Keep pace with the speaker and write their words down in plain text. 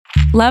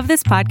Love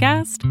this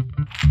podcast?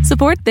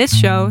 Support this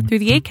show through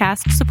the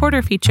Acast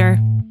supporter feature.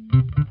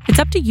 It's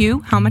up to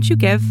you how much you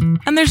give,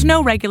 and there's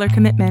no regular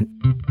commitment.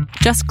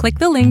 Just click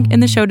the link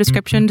in the show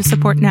description to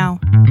support now.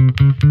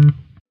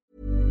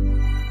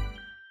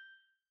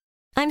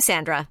 I'm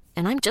Sandra,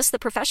 and I'm just the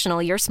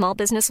professional your small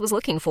business was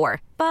looking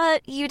for.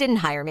 But you didn't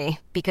hire me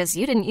because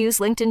you didn't use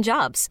LinkedIn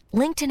Jobs.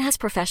 LinkedIn has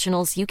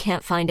professionals you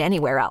can't find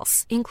anywhere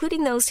else,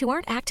 including those who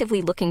aren't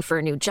actively looking for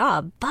a new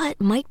job, but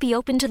might be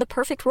open to the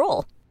perfect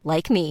role,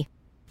 like me.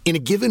 In a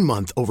given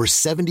month, over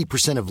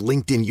 70% of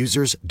LinkedIn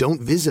users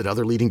don't visit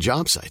other leading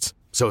job sites.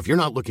 So if you're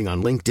not looking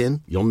on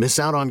LinkedIn, you'll miss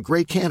out on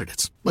great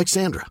candidates like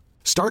Sandra.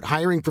 Start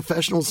hiring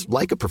professionals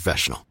like a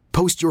professional.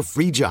 Post your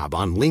free job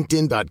on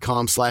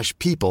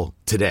linkedin.com/people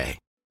today.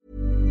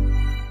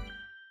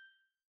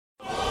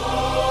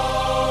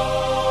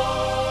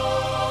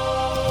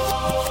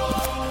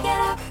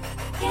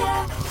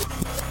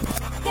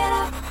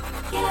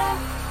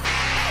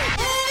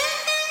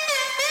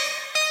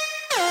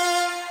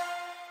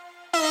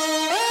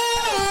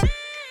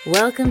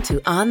 Welcome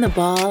to On the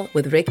Ball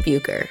with Rick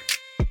Bucher.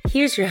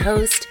 Here's your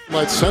host.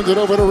 Let's send it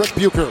over to Rick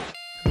Bucher.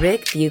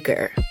 Rick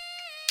Bucher.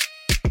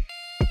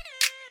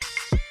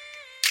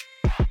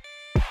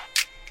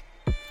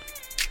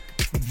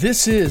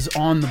 This is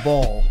On the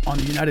Ball on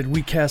the United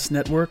WeCast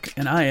Network,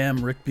 and I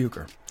am Rick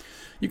Bucher.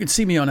 You can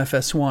see me on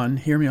FS1,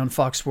 hear me on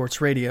Fox Sports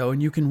Radio,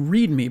 and you can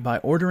read me by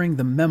ordering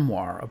the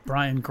memoir of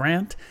Brian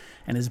Grant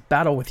and his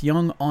battle with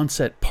young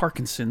onset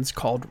Parkinson's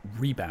called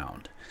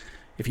Rebound.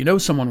 If you know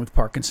someone with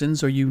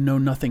Parkinson's or you know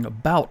nothing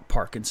about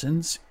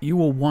Parkinson's, you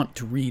will want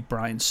to read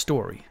Brian's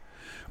story.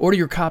 Order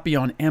your copy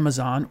on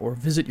Amazon or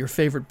visit your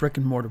favorite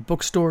brick-and-mortar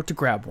bookstore to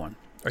grab one.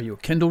 Are you a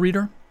Kindle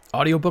reader?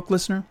 Audiobook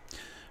listener?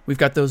 We've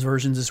got those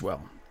versions as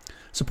well.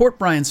 Support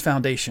Brian's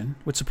foundation,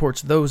 which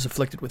supports those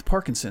afflicted with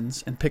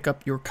Parkinson's, and pick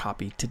up your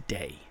copy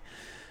today.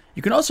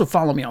 You can also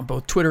follow me on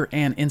both Twitter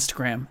and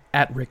Instagram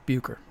at Rick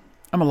Bucher.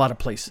 I'm a lot of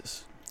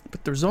places,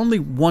 but there's only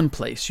one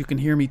place you can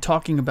hear me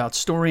talking about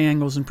story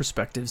angles and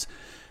perspectives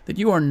that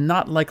you are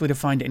not likely to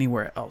find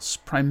anywhere else,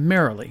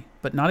 primarily,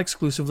 but not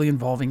exclusively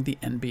involving the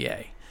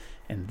NBA,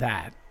 and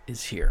that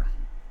is here.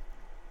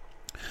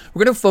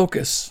 We're going to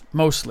focus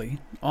mostly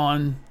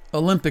on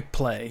Olympic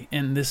play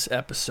in this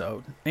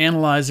episode,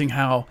 analyzing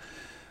how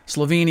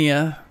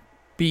Slovenia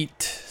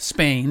beat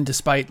Spain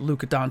despite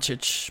Luka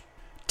Doncic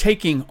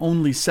taking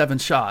only 7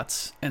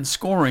 shots and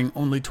scoring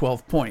only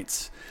 12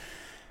 points,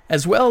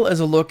 as well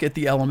as a look at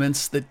the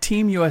elements that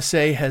Team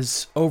USA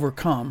has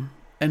overcome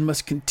and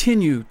must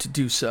continue to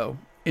do so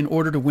in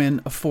order to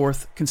win a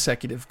 4th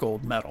consecutive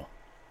gold medal.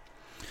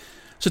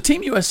 So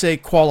Team USA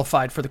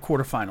qualified for the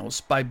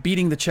quarterfinals by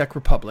beating the Czech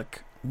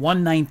Republic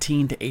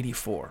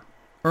 119-84,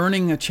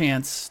 earning a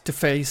chance to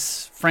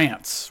face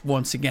France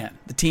once again,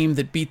 the team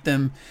that beat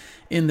them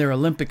in their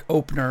Olympic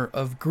opener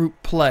of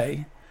group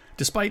play,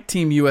 despite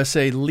Team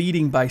USA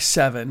leading by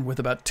 7 with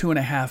about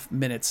 2.5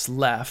 minutes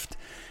left,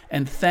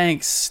 and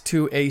thanks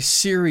to a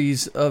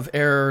series of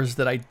errors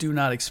that I do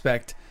not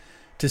expect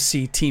to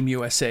see Team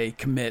USA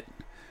commit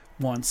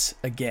once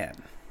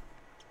again.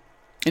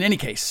 In any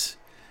case,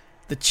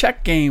 the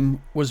Czech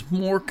game was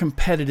more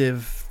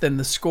competitive than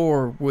the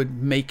score would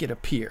make it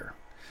appear.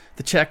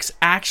 The Czechs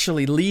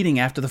actually leading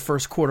after the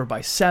first quarter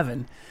by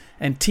 7,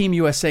 and Team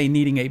USA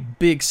needing a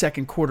big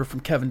second quarter from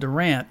Kevin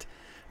Durant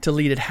to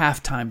lead at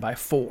halftime by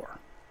 4.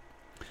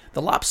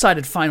 The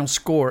lopsided final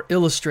score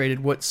illustrated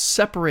what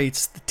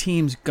separates the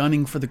teams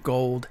gunning for the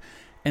gold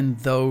and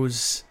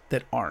those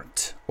that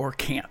aren't or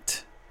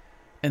can't,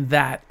 and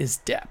that is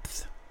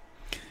depth.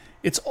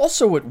 It's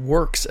also what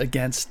works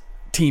against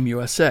Team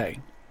USA.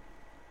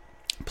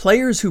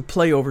 Players who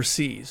play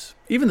overseas,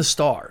 even the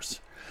stars,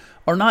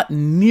 are not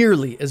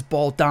nearly as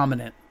ball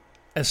dominant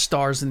as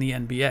stars in the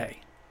NBA.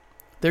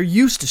 They're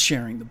used to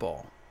sharing the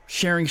ball,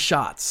 sharing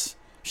shots,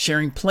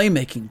 sharing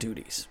playmaking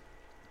duties.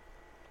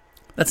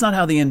 That's not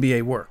how the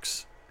NBA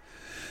works.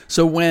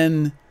 So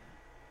when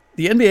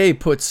the NBA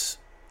puts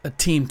a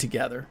team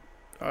together,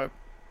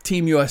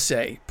 Team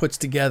USA puts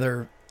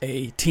together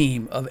a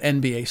team of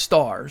NBA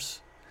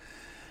stars,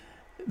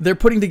 they're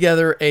putting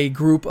together a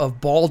group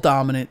of ball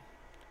dominant,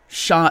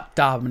 shot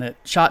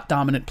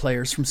dominant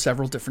players from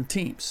several different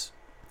teams.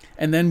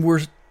 And then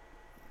we're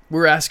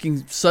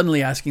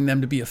suddenly asking them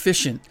to be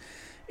efficient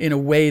in a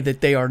way that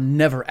they are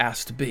never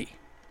asked to be.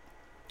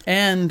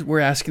 And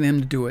we're asking them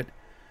to do it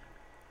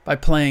by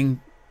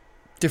playing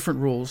different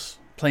rules,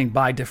 playing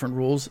by different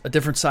rules, a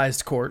different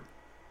sized court,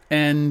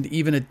 and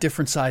even a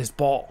different sized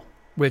ball,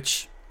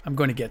 which I'm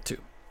going to get to.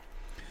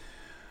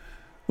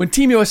 When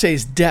Team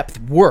USA's depth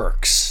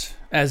works,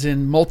 as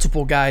in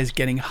multiple guys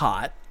getting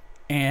hot,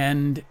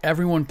 and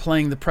everyone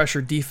playing the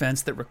pressure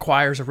defense that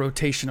requires a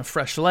rotation of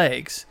fresh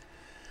legs,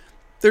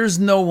 there's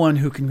no one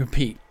who can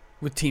compete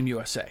with Team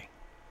USA.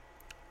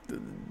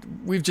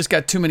 We've just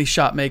got too many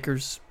shot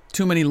makers,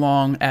 too many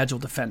long, agile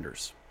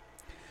defenders.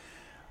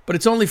 But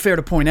it's only fair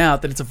to point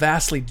out that it's a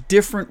vastly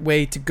different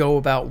way to go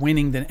about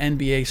winning than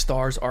NBA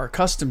stars are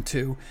accustomed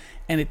to,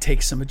 and it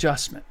takes some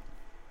adjustment.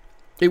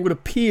 It would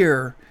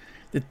appear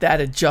that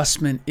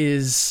adjustment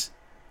is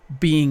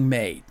being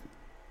made.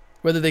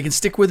 Whether they can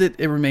stick with it,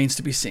 it remains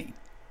to be seen.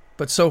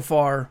 But so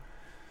far,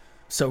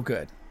 so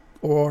good,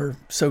 or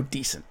so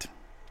decent.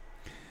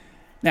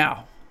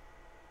 Now,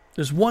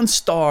 there's one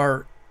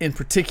star in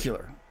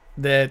particular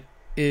that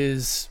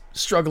is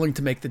struggling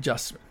to make the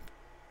adjustment.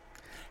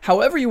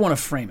 However you want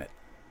to frame it,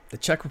 the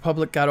Czech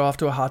Republic got off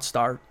to a hot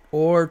start,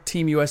 or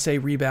Team USA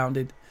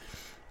rebounded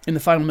in the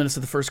final minutes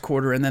of the first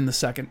quarter and then the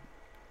second.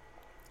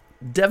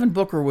 Devin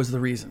Booker was the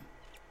reason.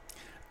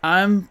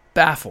 I'm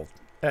baffled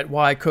at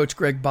why Coach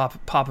Greg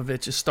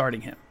Popovich is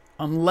starting him,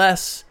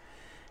 unless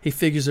he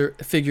figures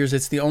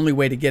it's the only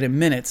way to get him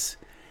minutes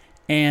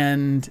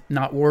and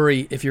not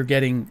worry if you're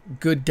getting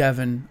good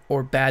Devin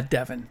or bad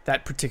Devin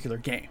that particular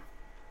game.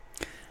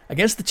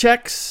 Against the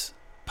Czechs,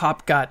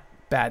 Pop got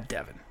bad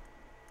Devin.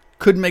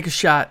 Couldn't make a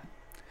shot,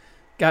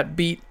 got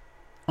beat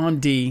on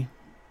D,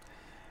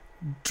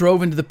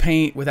 drove into the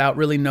paint without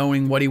really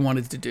knowing what he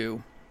wanted to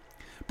do.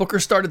 Booker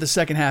started the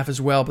second half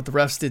as well, but the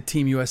refs did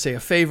Team USA a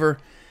favor,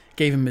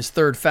 gave him his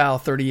third foul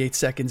 38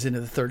 seconds into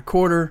the third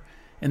quarter,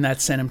 and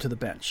that sent him to the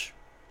bench.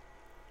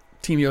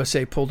 Team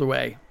USA pulled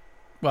away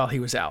while he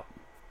was out.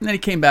 And then he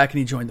came back and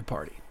he joined the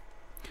party.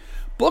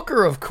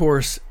 Booker, of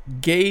course,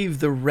 gave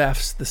the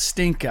refs the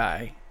stink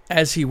eye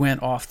as he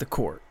went off the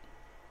court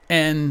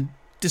and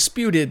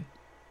disputed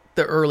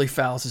the early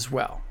fouls as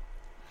well.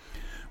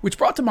 Which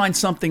brought to mind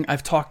something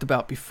I've talked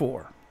about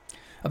before,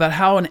 about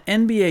how an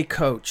NBA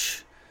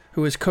coach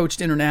who has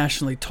coached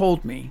internationally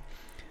told me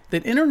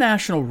that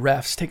international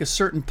refs take a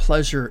certain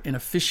pleasure in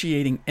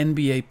officiating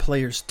NBA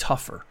players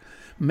tougher,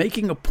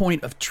 making a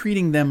point of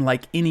treating them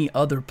like any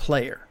other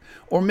player,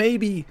 or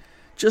maybe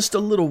just a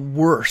little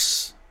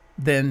worse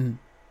than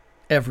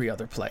every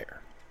other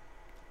player.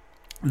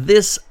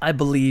 This, I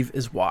believe,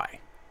 is why.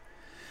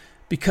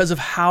 Because of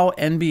how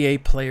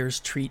NBA players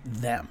treat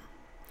them,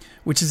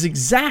 which is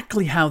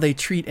exactly how they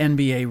treat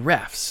NBA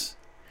refs,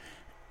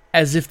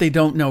 as if they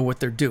don't know what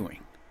they're doing.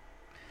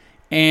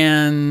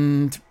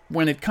 And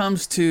when it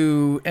comes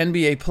to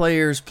NBA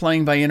players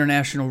playing by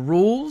international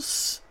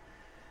rules,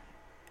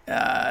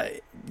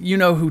 you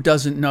know who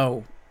doesn't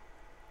know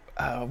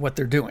what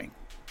they're doing.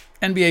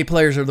 NBA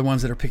players are the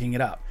ones that are picking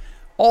it up.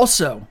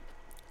 Also,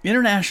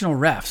 international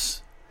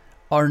refs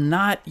are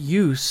not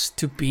used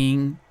to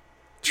being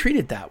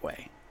treated that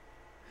way.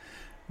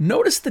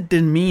 Notice the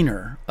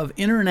demeanor of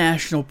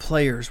international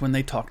players when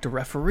they talk to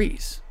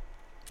referees,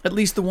 at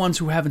least the ones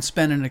who haven't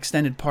spent an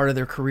extended part of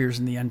their careers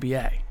in the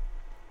NBA.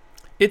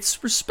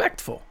 It's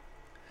respectful,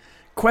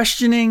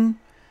 questioning,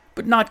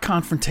 but not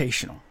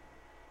confrontational.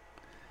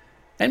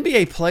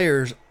 NBA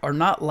players are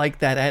not like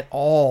that at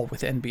all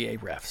with NBA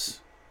refs.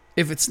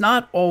 If it's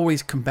not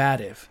always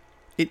combative,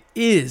 it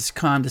is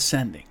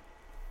condescending.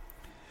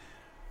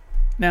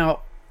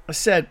 Now, I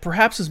said,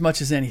 perhaps as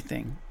much as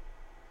anything,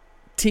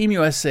 Team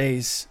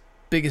USA's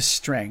biggest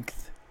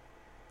strength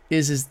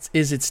is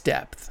its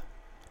depth.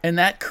 And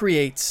that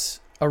creates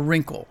a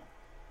wrinkle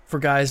for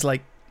guys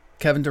like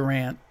Kevin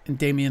Durant and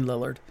Damian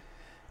Lillard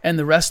and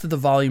the rest of the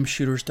volume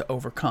shooters to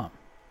overcome.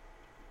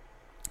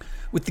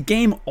 With the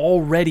game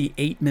already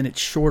 8 minutes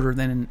shorter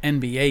than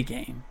an NBA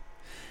game,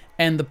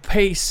 and the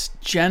pace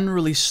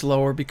generally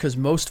slower because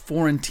most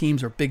foreign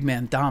teams are big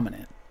man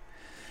dominant,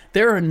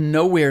 there are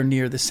nowhere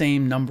near the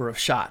same number of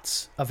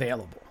shots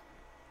available,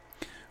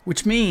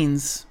 which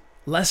means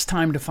less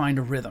time to find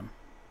a rhythm.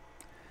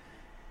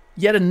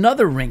 Yet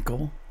another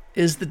wrinkle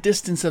is the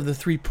distance of the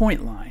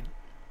three-point line.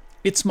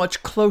 It's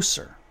much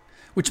closer,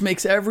 which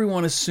makes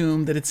everyone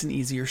assume that it's an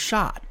easier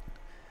shot.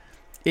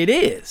 It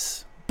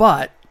is,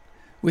 but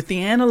with the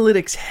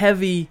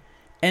analytics-heavy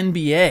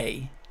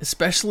NBA,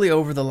 especially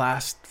over the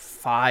last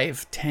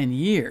 5-10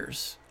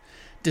 years,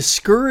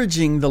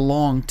 discouraging the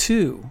long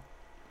two,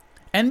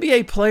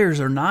 NBA players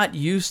are not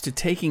used to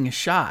taking a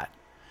shot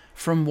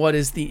from what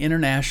is the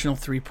international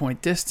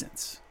three-point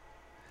distance.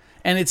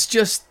 And it's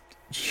just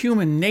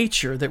human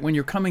nature that when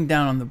you're coming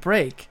down on the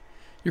break,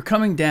 you're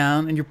coming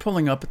down and you're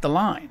pulling up at the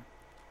line.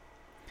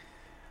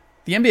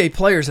 The NBA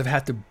players have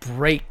had to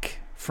break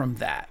from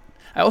that.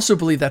 I also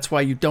believe that's why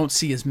you don't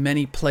see as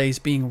many plays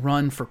being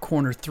run for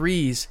corner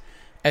threes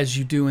as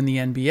you do in the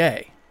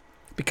NBA.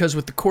 Because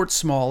with the court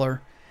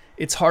smaller,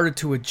 it's harder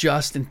to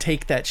adjust and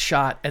take that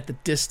shot at the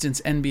distance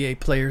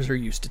NBA players are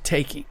used to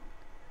taking.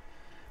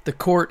 The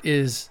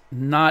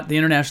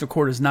international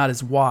court is not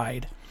as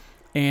wide,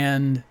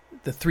 and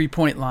the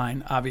three-point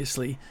line,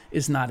 obviously,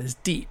 is not as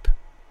deep.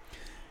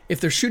 If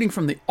they're shooting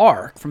from the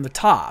arc, from the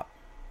top,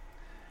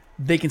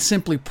 they can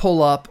simply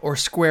pull up or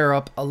square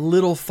up a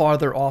little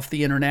farther off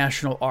the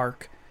international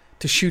arc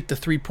to shoot the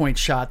three-point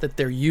shot that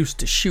they're used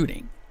to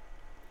shooting.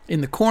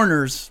 In the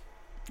corners,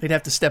 they'd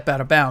have to step out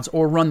of bounds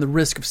or run the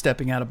risk of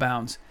stepping out of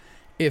bounds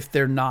if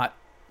they're not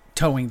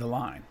towing the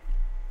line.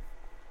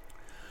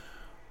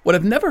 What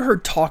I've never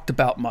heard talked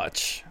about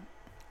much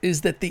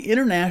is that the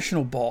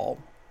international ball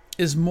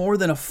is more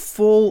than a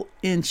full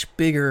inch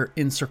bigger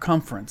in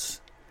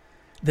circumference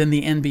than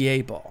the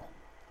NBA ball.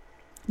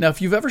 Now,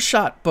 if you've ever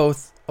shot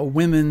both a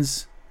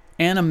women's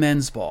and a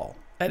men's ball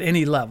at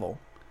any level,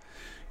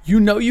 you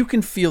know you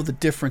can feel the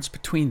difference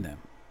between them.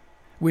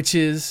 which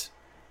is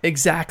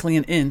exactly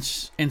an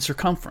inch in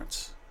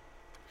circumference.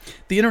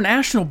 The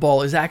international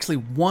ball is actually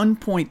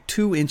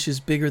 1.2 inches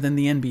bigger than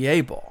the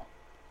NBA ball.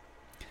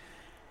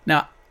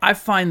 Now, I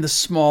find the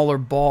smaller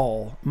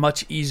ball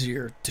much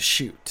easier to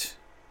shoot.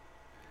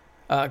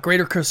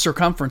 Greater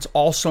circumference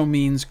also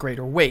means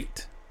greater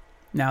weight.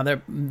 Now,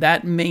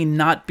 that may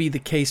not be the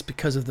case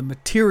because of the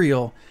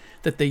material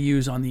that they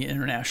use on the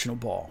international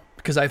ball,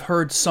 because I've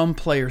heard some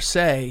players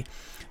say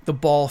the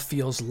ball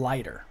feels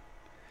lighter,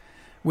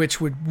 which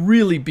would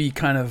really be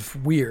kind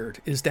of weird,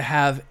 is to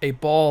have a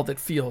ball that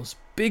feels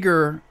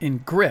bigger in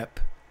grip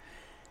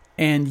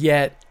and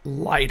yet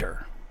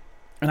lighter.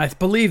 And I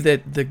believe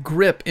that the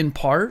grip, in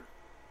part,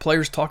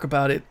 players talk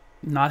about it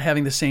not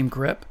having the same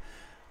grip.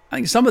 I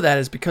think some of that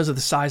is because of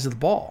the size of the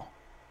ball.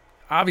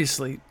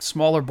 Obviously,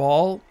 smaller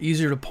ball,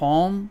 easier to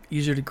palm,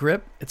 easier to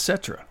grip,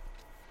 etc.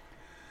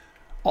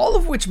 All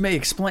of which may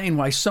explain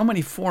why so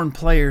many foreign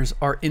players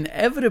are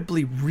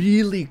inevitably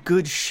really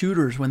good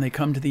shooters when they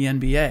come to the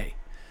NBA.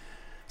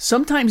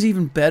 Sometimes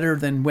even better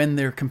than when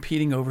they're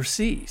competing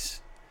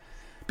overseas,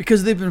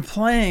 because they've been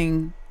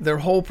playing their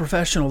whole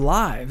professional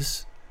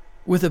lives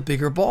with a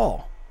bigger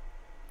ball.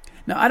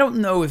 Now, I don't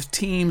know if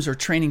teams or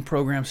training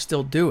programs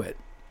still do it,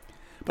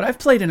 but I've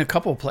played in a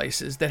couple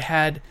places that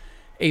had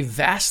a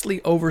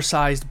vastly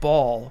oversized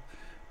ball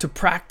to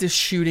practice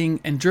shooting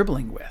and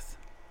dribbling with.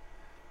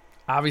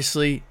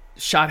 Obviously,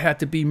 shot had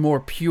to be more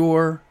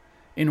pure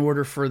in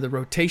order for the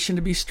rotation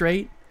to be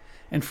straight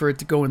and for it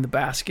to go in the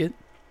basket.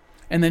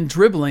 And then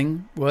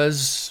dribbling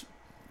was,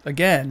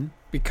 again,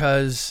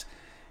 because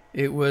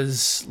it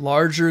was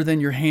larger than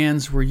your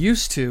hands were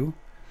used to,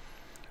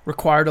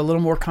 required a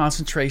little more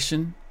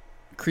concentration,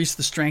 increased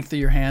the strength of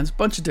your hands, a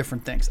bunch of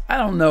different things. I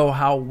don't know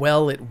how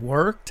well it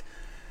worked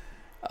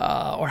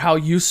or how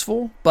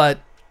useful, but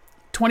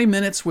 20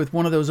 minutes with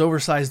one of those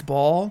oversized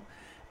ball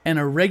and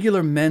a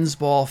regular men's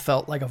ball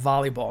felt like a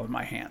volleyball in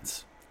my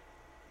hands.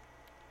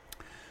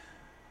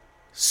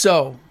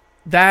 So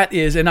that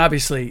is, and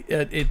obviously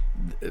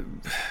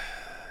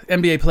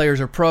NBA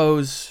players are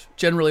pros.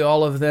 Generally,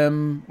 all of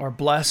them are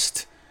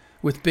blessed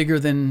with bigger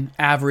than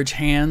average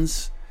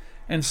hands.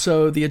 And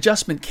so the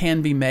adjustment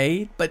can be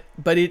made, but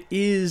it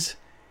is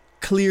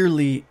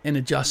clearly an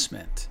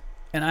adjustment.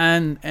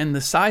 And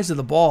the size of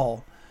the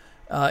ball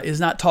is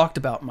not talked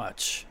about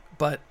much,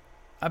 but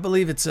I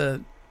believe it's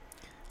a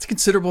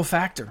considerable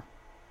factor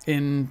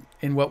in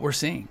what we're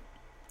seeing.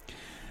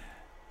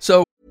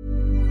 So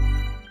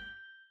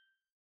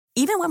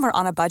even when we're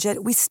on a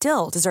budget, we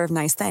still deserve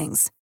nice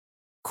things.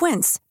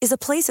 Quince is a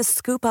place to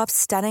scoop up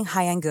stunning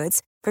high-end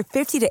goods for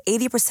 50 to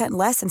 80%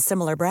 less than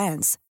similar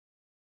brands.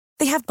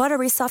 They have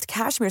buttery soft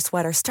cashmere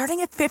sweaters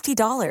starting at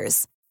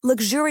 $50,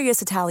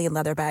 luxurious Italian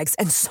leather bags,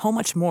 and so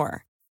much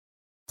more.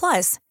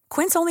 Plus,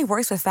 Quince only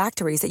works with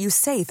factories that use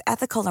safe,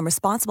 ethical, and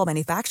responsible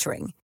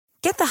manufacturing.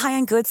 Get the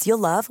high-end goods you'll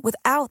love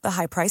without the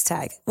high price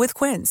tag with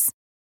Quince.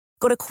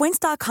 Go to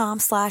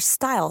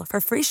quince.com/style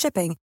for free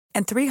shipping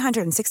and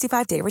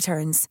 365-day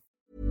returns.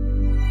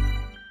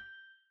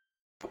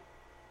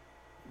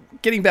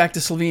 Getting back to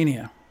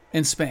Slovenia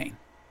and Spain.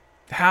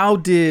 How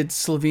did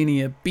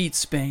Slovenia beat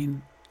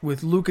Spain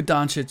with Luka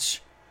Doncic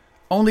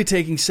only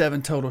taking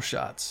 7 total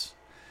shots,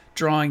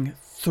 drawing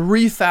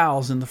 3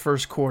 fouls in the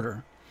first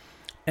quarter,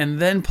 and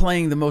then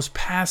playing the most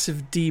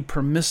passive D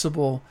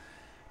permissible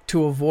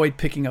to avoid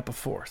picking up a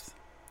fourth?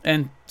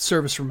 And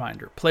service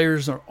reminder,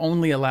 players are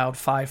only allowed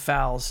 5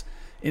 fouls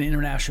in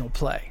international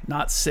play,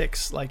 not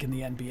 6 like in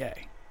the NBA.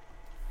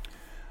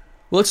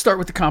 Well, let's start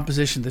with the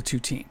composition of the two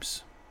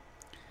teams.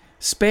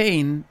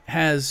 Spain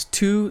has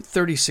 2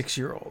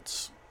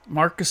 36-year-olds,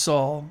 Marc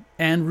Gasol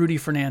and Rudy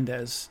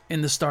Fernandez,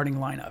 in the starting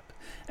lineup,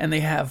 and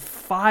they have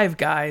 5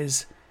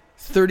 guys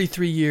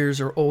 33 years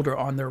or older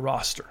on their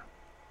roster.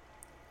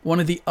 One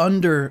of the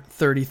under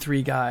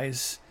 33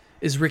 guys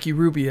is Ricky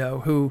Rubio,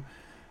 who,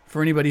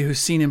 for anybody who's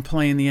seen him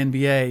play in the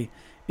NBA,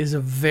 is a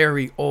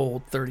very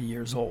old 30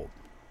 years old.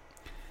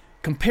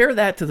 Compare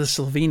that to the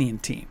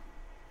Slovenian team,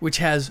 which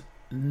has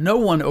no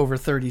one over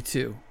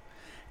 32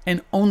 and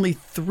only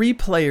 3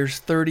 players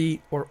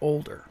 30 or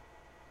older.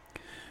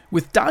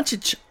 With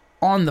Doncic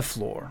on the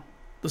floor,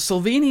 the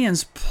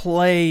Slovenians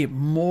play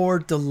more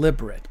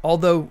deliberate,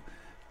 although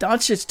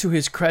Doncic, to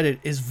his credit,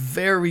 is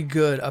very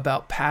good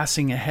about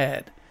passing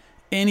ahead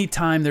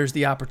anytime there's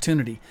the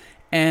opportunity.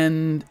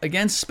 And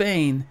against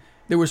Spain,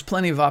 there was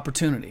plenty of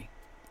opportunity.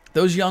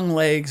 Those young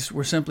legs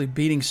were simply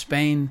beating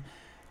Spain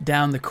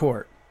down the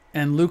court,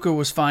 and Luka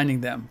was finding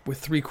them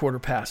with 3-quarter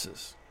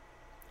passes.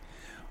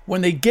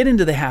 When they get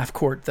into the half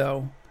court,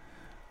 though,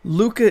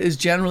 Luka is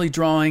generally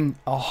drawing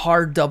a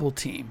hard double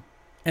team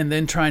and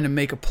then trying to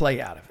make a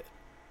play out of it.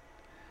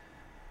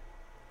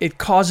 It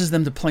causes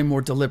them to play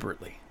more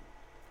deliberately.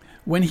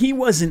 When he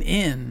wasn't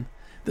in,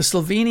 the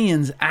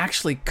Slovenians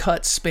actually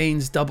cut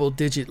Spain's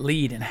double-digit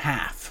lead in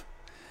half.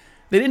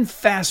 They didn't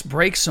fast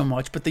break so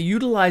much, but they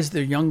utilized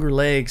their younger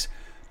legs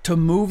to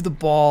move the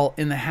ball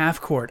in the half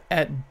court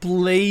at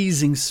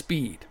blazing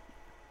speed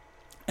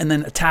and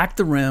then attack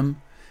the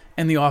rim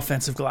and the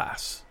offensive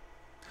glass.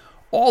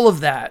 All of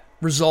that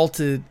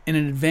resulted in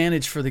an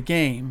advantage for the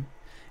game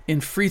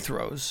in free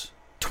throws,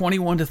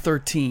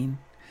 21-13,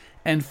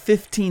 and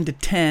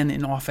 15-10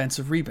 in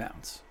offensive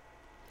rebounds.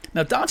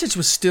 Now, Doncic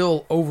was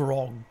still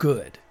overall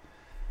good,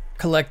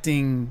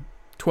 collecting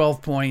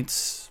 12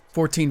 points,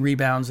 14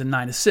 rebounds, and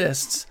 9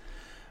 assists,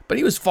 but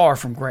he was far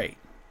from great.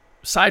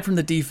 Aside from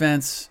the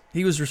defense,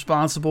 he was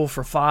responsible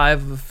for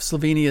 5 of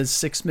Slovenia's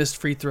 6 missed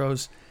free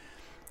throws,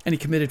 and he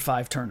committed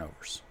 5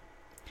 turnovers.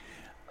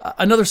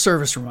 Another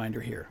service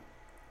reminder here.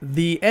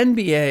 The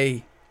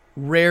NBA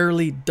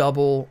rarely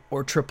double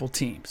or triple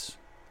teams.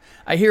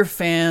 I hear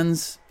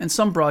fans and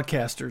some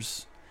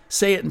broadcasters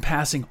say it in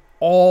passing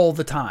all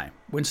the time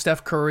when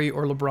Steph Curry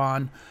or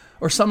LeBron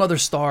or some other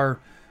star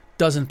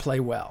doesn't play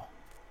well.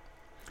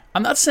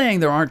 I'm not saying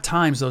there aren't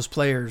times those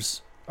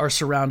players are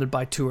surrounded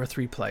by 2 or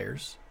 3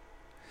 players,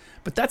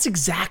 but that's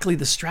exactly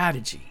the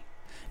strategy,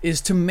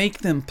 is to make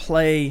them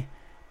play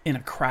in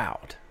a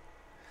crowd.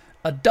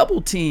 A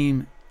double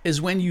team is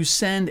when you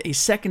send a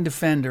second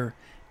defender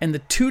and the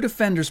 2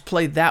 defenders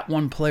play that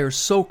one player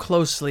so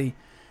closely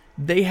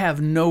they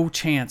have no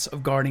chance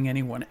of guarding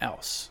anyone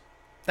else.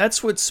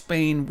 That's what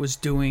Spain was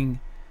doing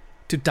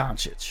to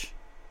Doncic.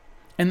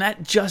 And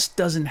that just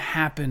doesn't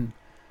happen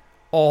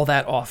all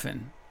that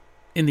often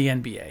in the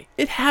NBA.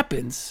 It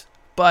happens,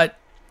 but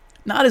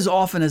not as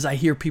often as I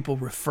hear people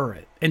refer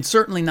it, and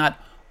certainly not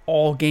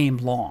all game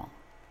long.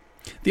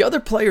 The other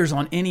players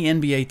on any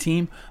NBA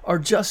team are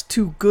just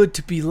too good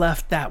to be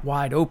left that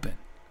wide open.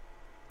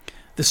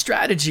 The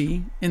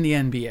strategy in the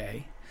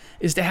NBA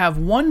is to have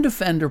one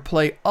defender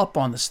play up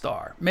on the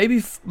star,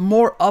 maybe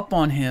more up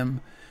on him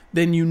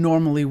than you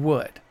normally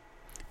would,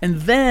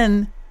 and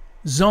then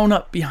zone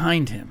up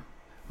behind him,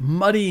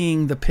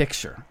 muddying the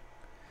picture.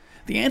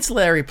 The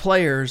ancillary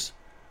players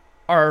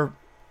are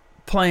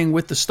playing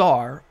with the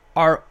star,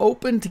 are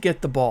open to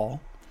get the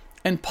ball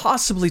and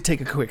possibly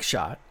take a quick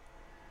shot,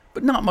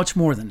 but not much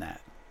more than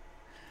that.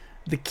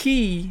 The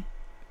key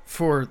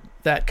for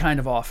that kind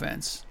of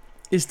offense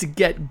is to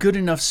get good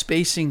enough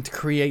spacing to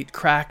create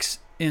cracks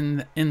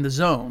in the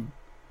zone,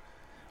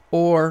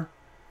 or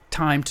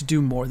time to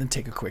do more than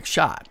take a quick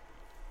shot.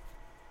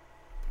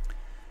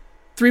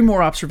 3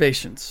 more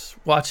observations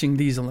watching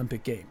these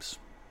Olympic Games.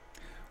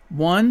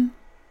 1,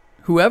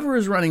 whoever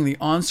is running the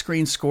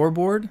on-screen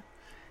scoreboard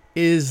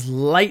is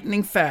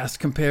lightning fast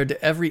compared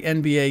to every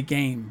NBA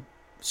game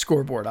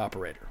scoreboard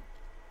operator.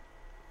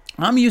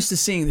 I'm used to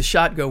seeing the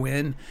shot go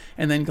in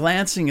and then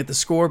glancing at the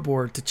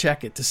scoreboard to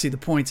check it to see the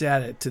points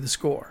added to the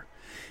score.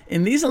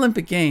 In these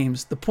Olympic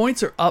Games, the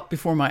points are up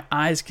before my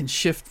eyes can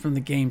shift from the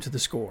game to the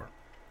score.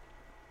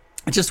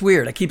 It's just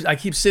weird. I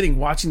keep sitting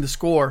watching the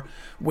score,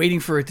 waiting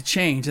for it to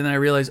change, and then I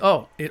realize,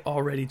 oh, it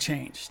already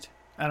changed.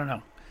 I don't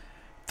know.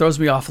 Throws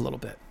me off a little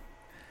bit.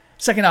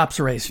 Second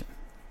observation.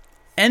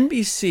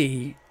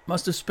 NBC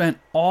must have spent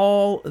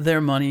all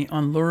their money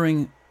on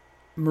luring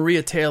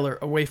Maria Taylor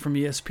away from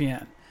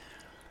ESPN.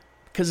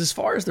 Because as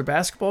far as their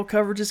basketball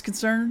coverage is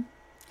concerned,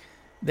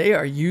 they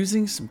are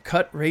using some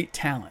cut-rate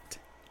talent.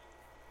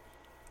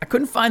 I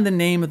couldn't find the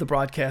name of the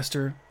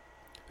broadcaster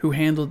who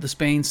handled the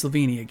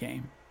Spain-Slovenia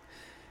game.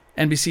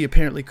 NBC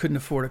apparently couldn't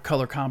afford a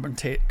color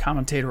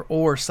commentator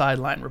or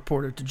sideline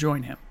reporter to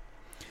join him.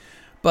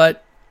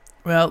 But,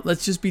 well,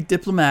 let's just be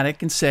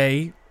diplomatic and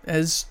say,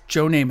 as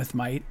Joe Namath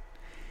might,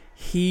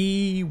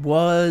 he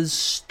was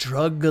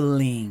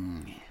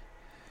struggling.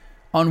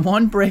 On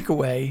one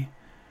breakaway,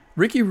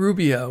 Ricky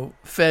Rubio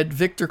fed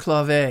Victor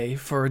Clave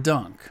for a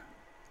dunk.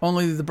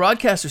 Only the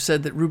broadcaster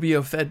said that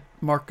Rubio fed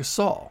Marc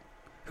Gasol,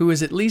 who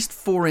is at least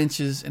 4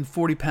 inches and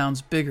 40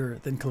 pounds bigger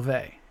than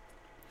Clave.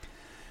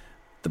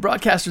 The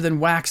broadcaster then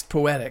waxed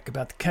poetic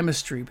about the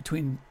chemistry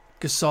between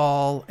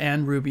Gasol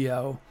and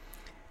Rubio,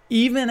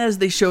 even as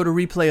they showed a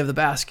replay of the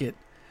basket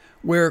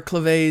where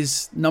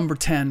Clave's number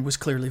 10 was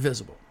clearly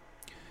visible.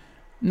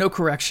 No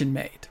correction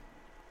made.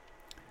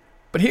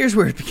 But here's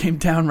where it became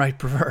downright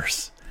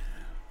perverse.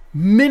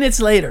 Minutes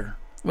later,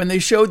 when they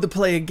showed the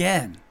play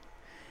again,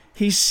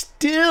 he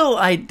still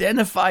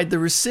identified the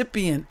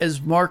recipient as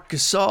Marc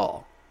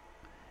Gasol.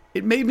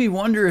 It made me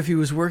wonder if he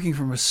was working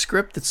from a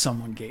script that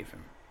someone gave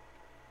him.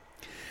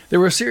 There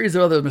were a series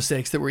of other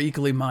mistakes that were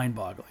equally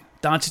mind-boggling.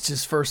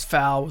 Doncic's first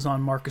foul was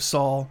on Marc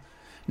Gasol,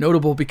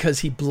 notable because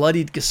he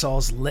bloodied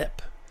Gasol's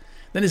lip.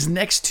 Then his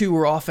next 2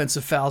 were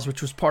offensive fouls,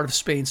 which was part of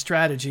Spain's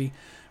strategy,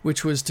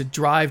 which was to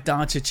drive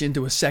Doncic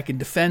into a second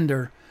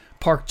defender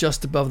parked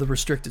just above the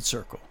restricted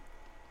circle.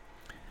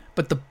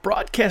 But the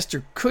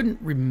broadcaster couldn't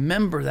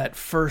remember that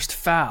first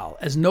foul,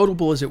 as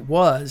notable as it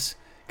was,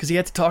 because he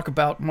had to talk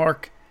about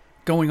Marc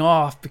going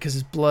off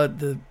because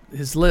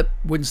his lip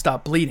wouldn't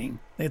stop bleeding.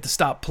 They had to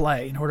stop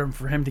play in order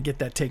for him to get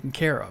that taken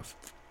care of.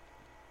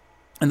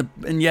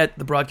 And yet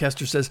the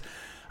broadcaster says,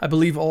 I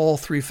believe all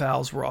 3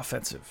 fouls were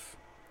offensive.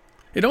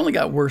 It only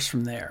got worse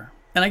from there.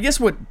 And I guess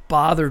what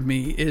bothered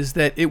me is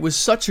that it was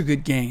such a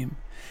good game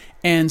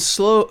and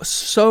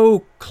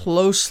so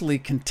closely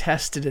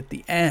contested at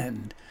the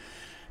end,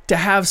 to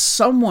have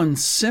someone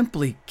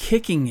simply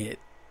kicking it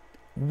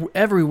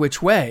every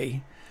which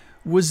way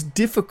was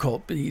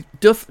difficult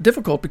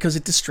because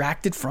it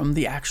distracted from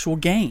the actual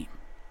game.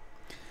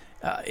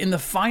 In the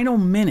final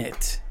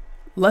minute,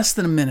 less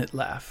than a minute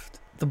left,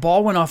 the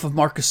ball went off of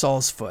Marc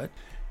Gasol's foot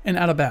and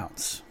out of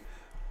bounds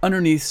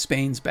underneath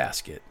Spain's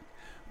basket,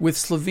 with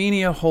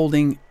Slovenia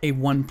holding a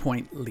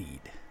 1-point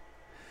lead.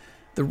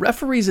 The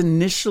referees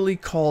initially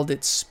called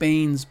it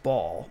Spain's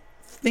ball,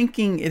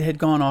 thinking it had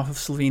gone off of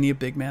Slovenia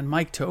big man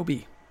Mike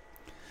Tobey.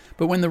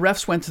 But when the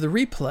refs went to the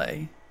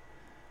replay,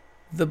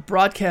 the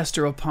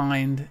broadcaster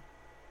opined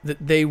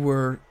that they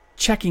were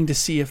checking to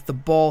see if the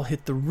ball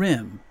hit the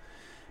rim,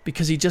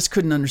 because he just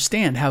couldn't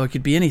understand how it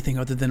could be anything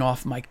other than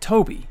off Mike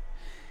Tobey,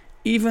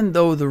 even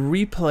though the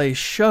replay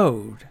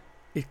showed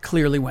it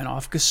clearly went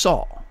off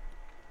Gasol.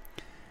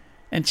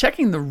 And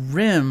checking the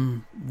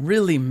rim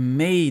really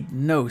made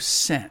no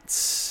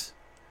sense.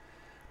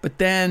 But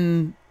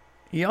then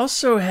he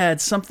also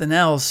had something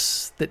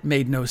else that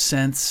made no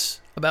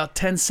sense about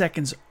 10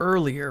 seconds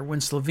earlier when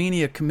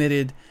Slovenia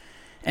committed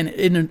an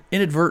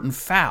inadvertent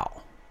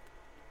foul.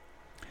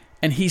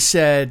 And he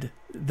said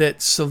that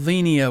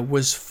Slovenia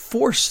was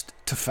forced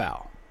to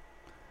foul,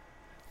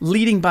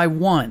 leading by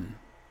 1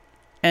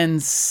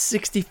 and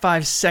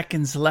 65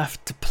 seconds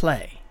left to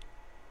play.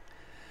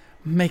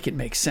 Make it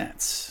make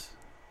sense.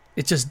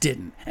 It just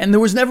didn't. And there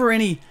was never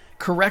any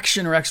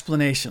correction or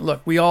explanation.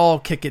 Look, we all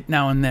kick it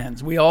now and then.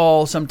 We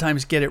all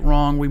sometimes get it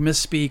wrong. We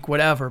misspeak,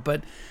 whatever.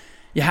 But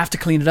you have to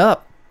clean it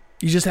up.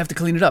 You just have to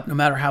clean it up no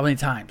matter how many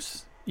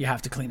times you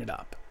have to clean it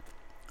up.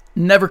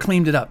 Never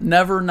cleaned it up.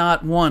 Never,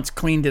 not once,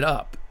 cleaned it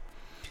up.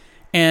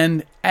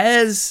 And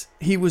as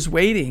he was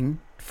waiting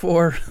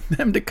for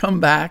them to come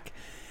back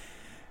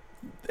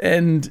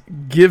and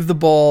give the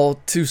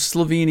ball to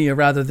Slovenia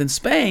rather than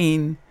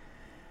Spain,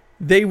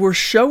 they were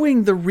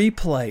showing the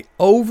replay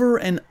over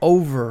and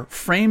over,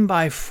 frame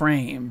by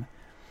frame.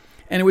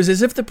 And it was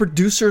as if the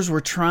producers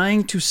were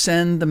trying to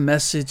send the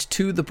message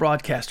to the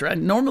broadcaster.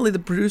 And normally the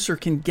producer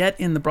can get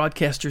in the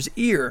broadcaster's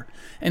ear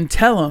and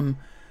tell him,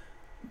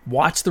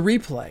 watch the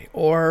replay,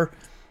 or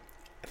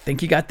I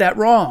think you got that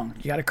wrong.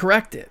 You got to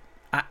correct it.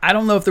 I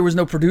don't know if there was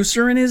no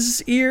producer in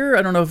his ear.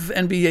 I don't know if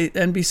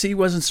NBC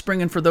wasn't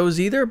springing for those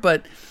either,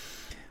 but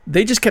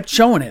they just kept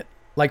showing it,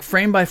 like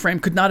frame by frame.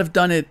 Could not have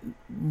done it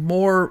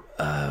more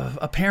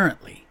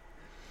apparently.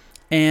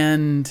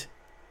 And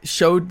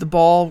showed the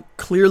ball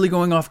clearly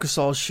going off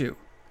Gasol's shoe.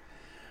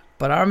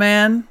 But our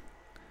man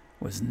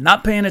was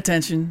not paying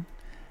attention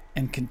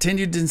and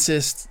continued to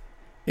insist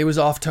it was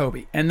off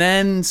Tobey. And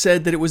then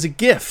said that it was a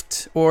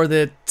gift, or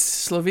that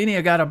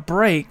Slovenia got a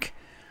break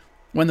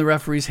when the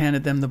referees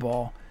handed them the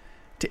ball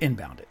to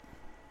inbound it.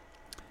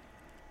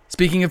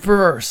 Speaking of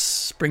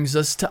perverse, brings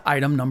us to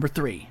item number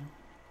 3.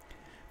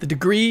 The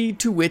degree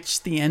to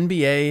which the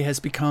NBA has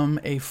become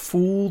a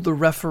fool the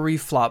referee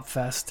flop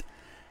fest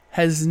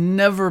has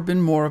never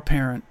been more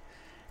apparent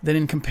than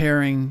in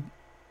comparing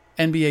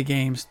NBA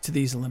games to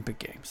these Olympic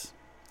Games.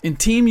 In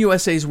Team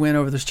USA's win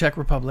over the Czech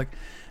Republic,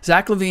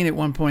 Zach LaVine at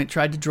one point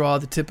tried to draw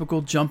the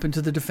typical jump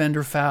into the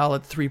defender foul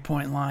at the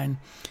three-point line,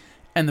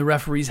 and the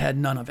referees had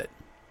none of it.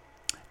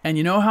 And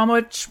you know how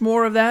much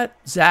more of that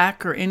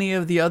Zach or any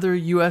of the other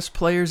U.S.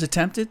 players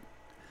attempted?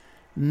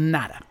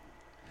 Nada.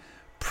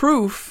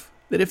 Proof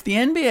that if the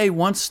NBA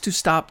wants to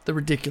stop the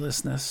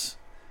ridiculousness,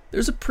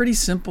 there's a pretty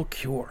simple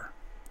cure.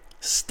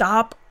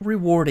 Stop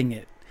rewarding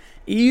it,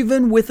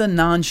 even with a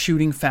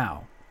non-shooting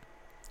foul,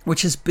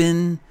 which has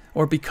been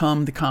or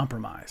become the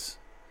compromise.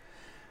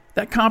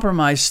 That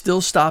compromise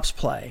still stops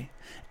play,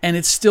 and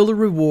it's still a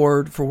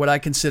reward for what I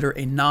consider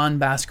a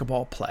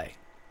non-basketball play.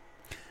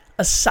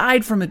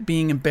 Aside from it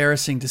being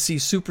embarrassing to see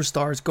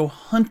superstars go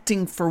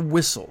hunting for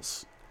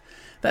whistles,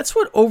 that's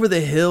what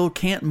over-the-hill,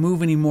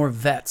 can't-move-anymore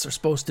vets are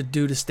supposed to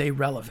do to stay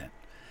relevant,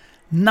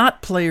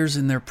 not players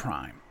in their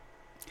prime.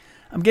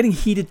 I'm getting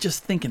heated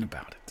just thinking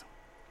about it.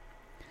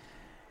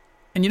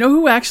 And you know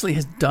who actually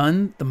has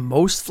done the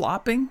most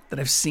flopping that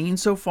I've seen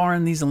so far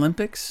in these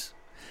Olympics?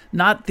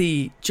 Not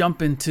the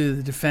jump into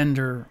the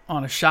defender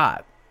on a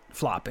shot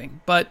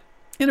flopping, but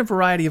in a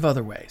variety of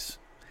other ways.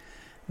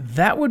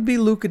 That would be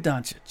Luka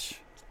Doncic.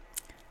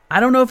 I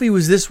don't know if he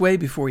was this way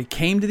before he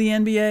came to the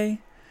NBA,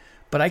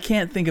 but I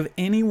can't think of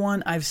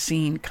anyone I've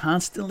seen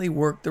constantly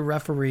work the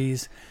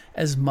referees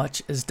as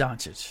much as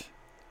Doncic.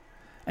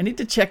 I need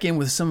to check in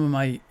with some of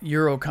my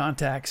Euro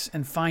contacts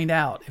and find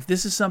out if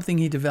this is something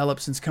he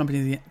developed since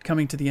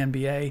coming to the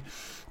NBA,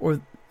 or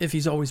if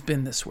he's always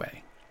been this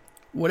way.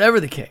 Whatever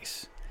the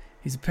case,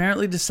 he's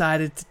apparently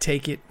decided to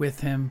take it with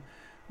him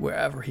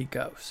wherever he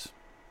goes.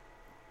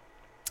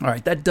 All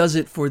right, that does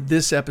it for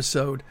this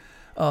episode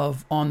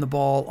of On the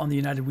Ball on the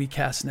United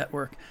WeCast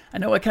Network. I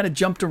know I kind of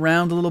jumped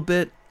around a little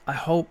bit. I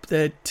hope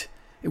that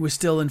it was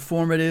still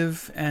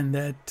informative and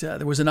that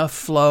there was enough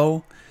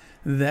flow,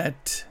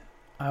 that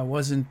I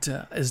wasn't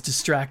as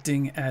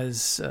distracting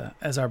as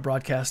our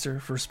broadcaster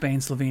for Spain,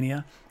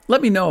 Slovenia.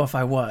 Let me know if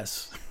I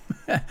was.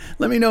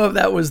 Let me know if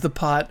that was the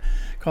pot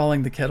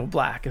calling the kettle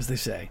black, as they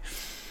say.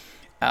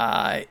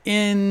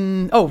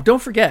 Don't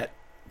forget,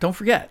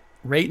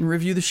 rate and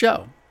review the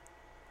show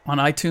on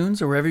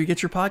iTunes or wherever you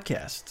get your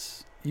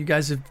podcasts. You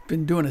guys have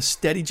been doing a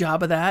steady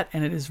job of that,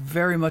 and it is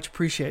very much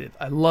appreciated.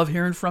 I love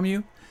hearing from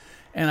you,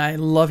 and I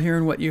love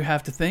hearing what you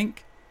have to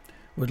think.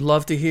 Would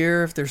love to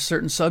hear if there's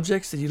certain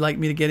subjects that you'd like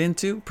me to get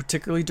into,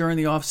 particularly during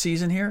the off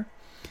season here.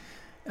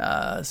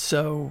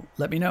 So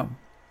let me know.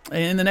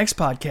 In the next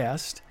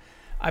podcast,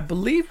 I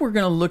believe we're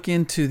going to look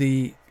into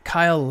the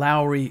Kyle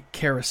Lowry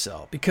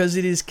carousel because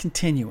it is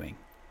continuing.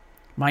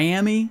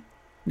 Miami,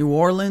 New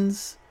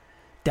Orleans,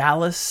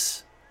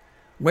 Dallas.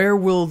 Where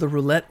will the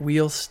roulette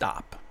wheel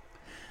stop?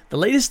 The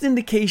latest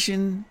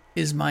indication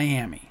is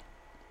Miami.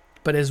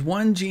 But as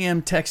one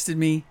GM texted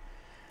me,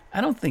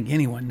 I don't think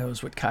anyone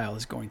knows what Kyle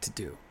is going to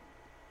do.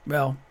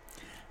 Well,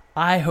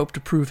 I hope to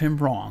prove him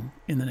wrong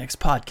in the next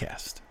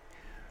podcast.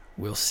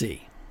 We'll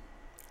see.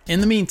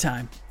 In the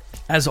meantime,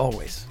 as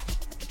always,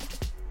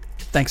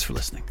 thanks for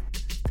listening.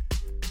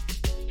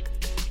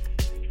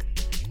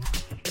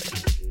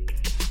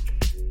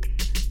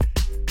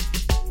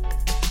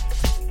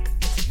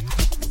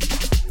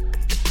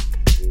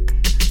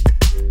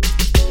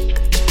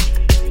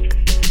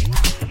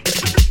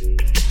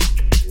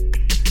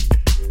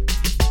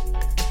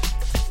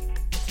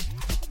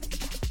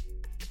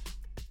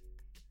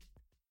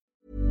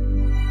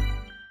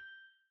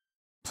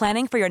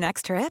 Planning for your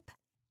next trip?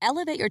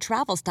 Elevate your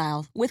travel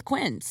style with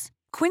Quince.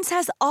 Quince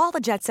has all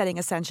the jet-setting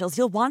essentials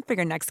you'll want for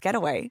your next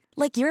getaway,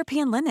 like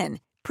European linen,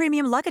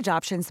 premium luggage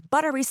options,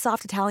 buttery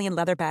soft Italian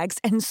leather bags,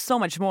 and so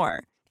much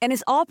more. And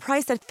is all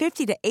priced at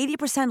 50 to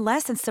 80%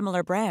 less than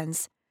similar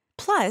brands.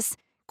 Plus,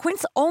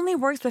 Quince only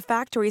works with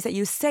factories that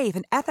use safe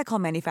and ethical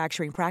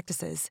manufacturing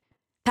practices.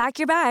 Pack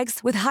your bags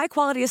with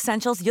high-quality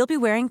essentials you'll be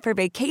wearing for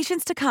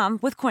vacations to come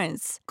with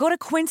Quince. Go to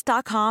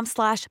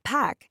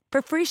quince.com/pack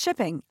for free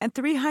shipping and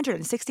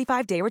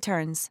 365-day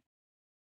returns.